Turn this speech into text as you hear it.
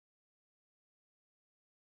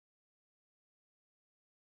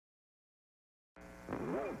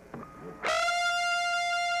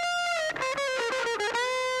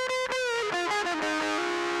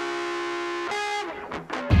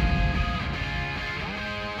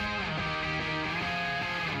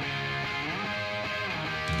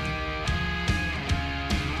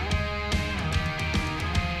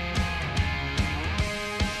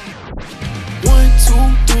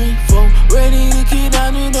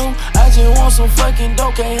down the door. I just want some fucking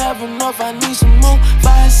dope, can't have enough, I need some more.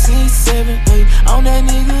 5, 6, 7, 8, on that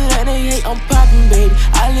nigga that they hate, I'm poppin', baby.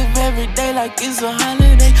 I live every day like it's a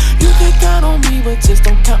holiday. You can count on me, but just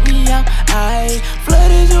don't count me out. I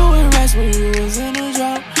flooded you with rats when you was in a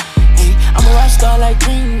drought. Ay, I'm a rock star like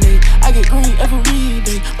Green Day, I get green every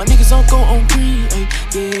day. My niggas don't go on green, ay,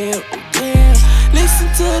 yeah, oh yeah. Listen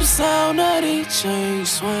to the sound of the chain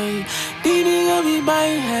swing. These niggas be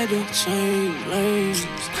biting, had to change lanes.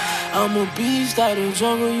 I'm a beast out the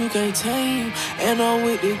jungle, you can't tame. And I'm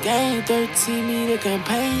with the game, 13 me the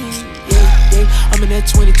campaign. Yeah, yeah, I'm in that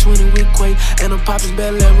 2020 with Quay, and I'm popping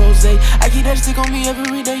Bel Air Rose. I keep that stick on me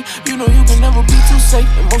every day. You know you can never be too safe,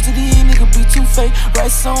 and most of these niggas be too fake.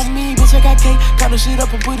 Rights on me, bitch, I got cake. Count the shit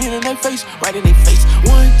up and put it in their face, right in their face.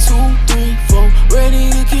 1, 2, 3, 4,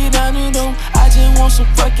 ready to get down the door. I just want some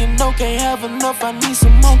fucking dope, can't have enough, I need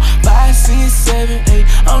some more. 5, 6, 7,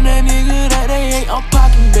 8, on that nigga that they hate, I'm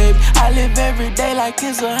poppin', baby. I live every day like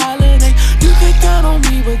it's a holiday. You can count on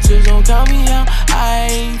me, but just don't count me out. I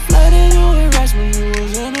ain't flooded you with rats when you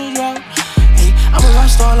was in a drought. Hey, I'm a rock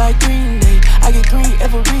star like Green Day, I get green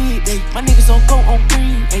every day. My niggas don't go on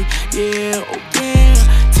green, ay, yeah, oh yeah.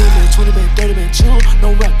 10 man, 20 man, 30 man, chill.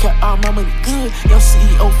 No rap cap, all my money good. Young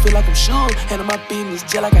CEO, feel like I'm sure. Handle my business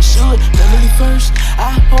just like I should. Family first,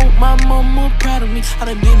 I hope my mama proud of me. I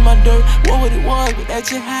done did my dirt, what it was, but that's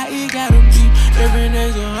just how it gotta be. Every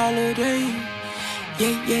day's a holiday,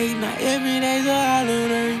 yeah, yeah, not every day's a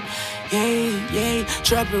holiday. Yeah, yeah,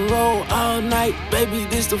 trap and roll all night, baby,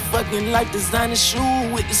 this the fucking life. Designer shoe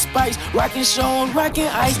with the spikes, rockin' shows, rockin'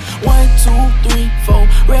 ice. 1, 2, 3, 4,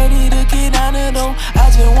 ready to get down the door.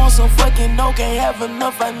 I just want some fucking dope, can't have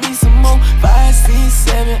enough, I need some more. 5, 6,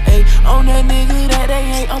 7, 8, on that nigga that they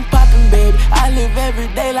hate, I'm poppin', baby. I live every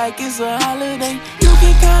day like it's a holiday. You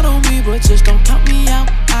can count on me, but just don't count me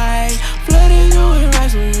out. I flooded you with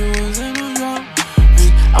rats when you was in a drought.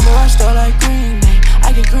 I'm a rock star like Green Day,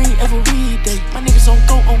 I get green every day. My niggas don't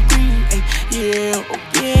go on green, ay, yeah, oh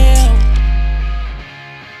yeah.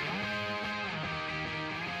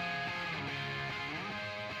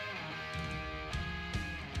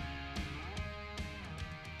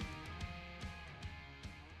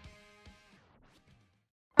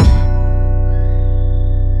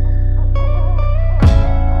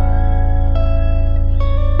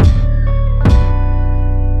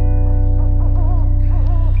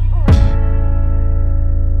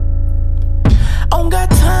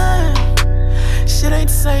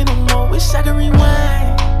 Say no more, wish I could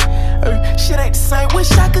rewind. Shit ain't the same,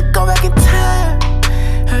 wish I could go back in time.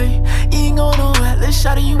 Hey, you ain't going nowhere, let's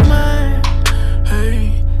shout you mine.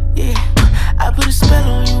 Hey, yeah, I put a spell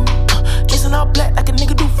on you. Dressing all black like a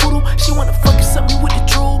nigga do voodoo. She wanna fucking suck me with the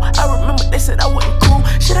drool. I remember they said I wasn't cool.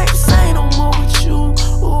 Shit ain't the same no more with you.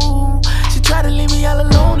 Ooh, she tried to leave me all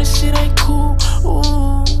alone, this shit ain't cool.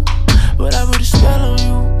 Ooh, but I put a spell on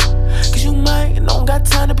you. Cause you mine, and I don't got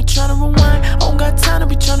time to be tryna rewind. I don't got time to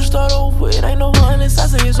be tryna start over. It ain't no run unless I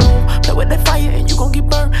say it's over. Play with that fire and you gon' get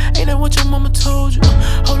burnt. Ain't that what your mama told you?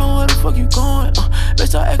 Hold on, where the fuck you going?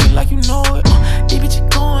 Let's start acting like you know it. These bitches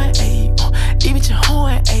going, ayy. These bitches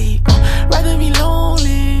hoeing, ayy. Rather be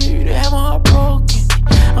lonely than have my heart broken.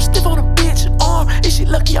 I'm stiff on a bitch arm. If she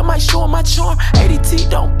lucky, I might show her my charm. ADT,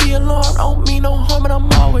 don't be alarmed. I don't mean no harm, but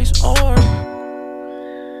I'm always armed.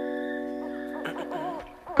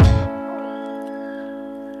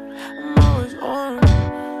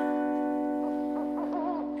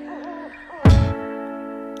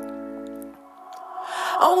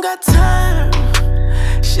 I don't got time.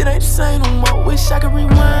 Shit ain't the same no more, wish I could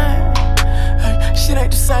rewind. Hey, shit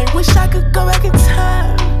ain't the same, wish I could go back in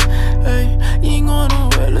time. Hey, you ain't going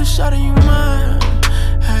nowhere, let's shout you mine.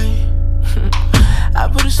 Hey, I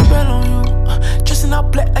put a spell on you. Dressing all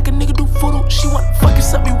black like a nigga do voodoo. She wanna fucking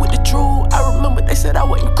suck me with the drool. I remember they said I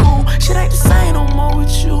wasn't cool. Shit ain't the same no more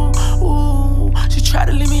with you. Ooh, she tried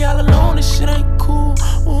to leave me all alone, this shit ain't cool.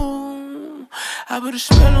 Ooh, I put a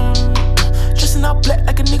spell on you. Dressing all black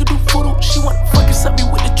like a nigga do voodoo. She wanna fucking suck me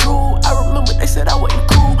with the drool. I remember they said I wasn't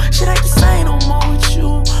cool. Shit ain't the same no more with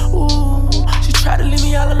you. Ooh, she tried to leave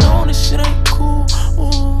me all alone, this shit ain't cool.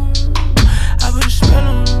 Ooh, I put a spell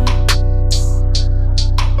on you.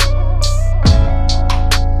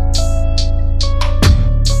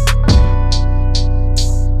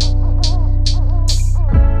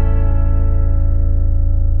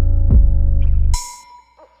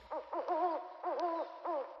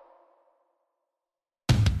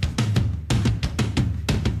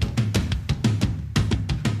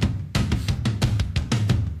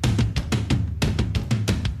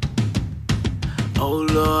 Oh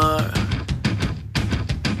Lord,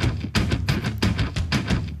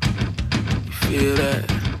 you feel that?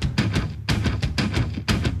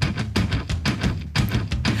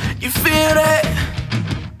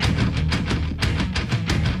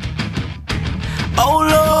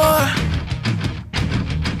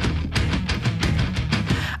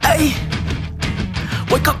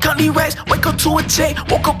 Wake up, count these racks, wake up to a check.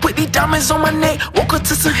 Woke up with these diamonds on my neck. Woke up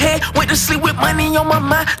to some head, went to sleep with money on my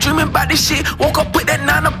mind. Dreaming about this shit, woke up with that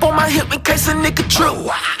 9 up on my hip in case a nigga trip.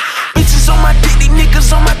 Bitches on my dick, these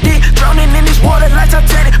niggas on my dick. Drowning in this water like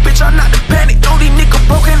Titanic. Bitch, I'm not the panic. Know these niggas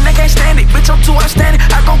broken, they can't stand it. Bitch, I'm too outstanding.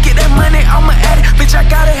 I gon' get that money, I'm a addict. Bitch, I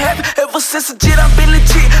gotta have it. Ever since a jit, I've been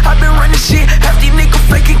legit. I've been running shit. Half these niggas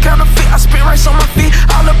faking counterfeit. I spin rice on my feet.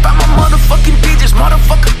 All about my motherfucking digits.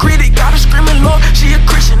 Motherfucker critic. Got her screaming, Lord, she a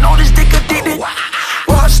Christian. Know this dick addicted.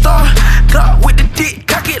 Rockstar, Glock with the dick.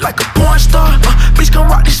 Cock it like a porn star. Bitch, gon'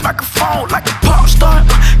 rock this microphone like a pop star.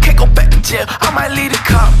 Can't go back to jail. I might leave the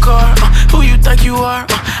cop car. Who you think you are?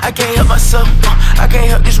 I can't help myself. I can't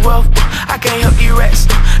help this wealth. I can't help these rats.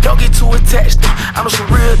 Don't get too attached. I know some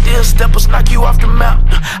real deal steppers knock you off the map.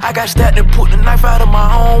 I got stacked and put the knife out of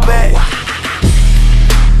my own bag.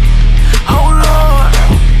 Oh Lord,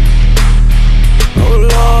 oh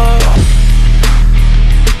Lord.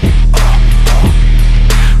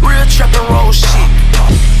 Real trap and roll shit.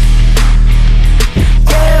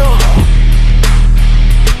 Yeah.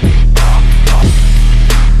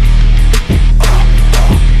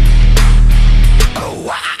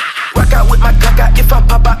 Rock out with my cock out. If I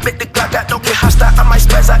pop out, bet the Glock out. Don't get hostile, I might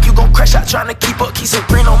spaz out. You gon' crash out tryna keep up. Keep some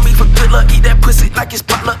green on me for good luck. Eat that pussy like it's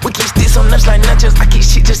potluck. We keep sticks on nuts like ninjas. I keep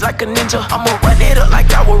shit just like a ninja. I'ma run it up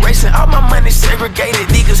like I was racing. All my money segregated.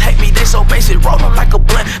 Niggas hate me, they so basic. Roll them like a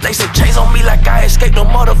blunt. They some chains on me like I escaped no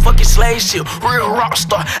motherfucking slave ship. Real rock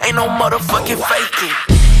star, ain't no motherfucking faking.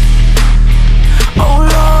 Oh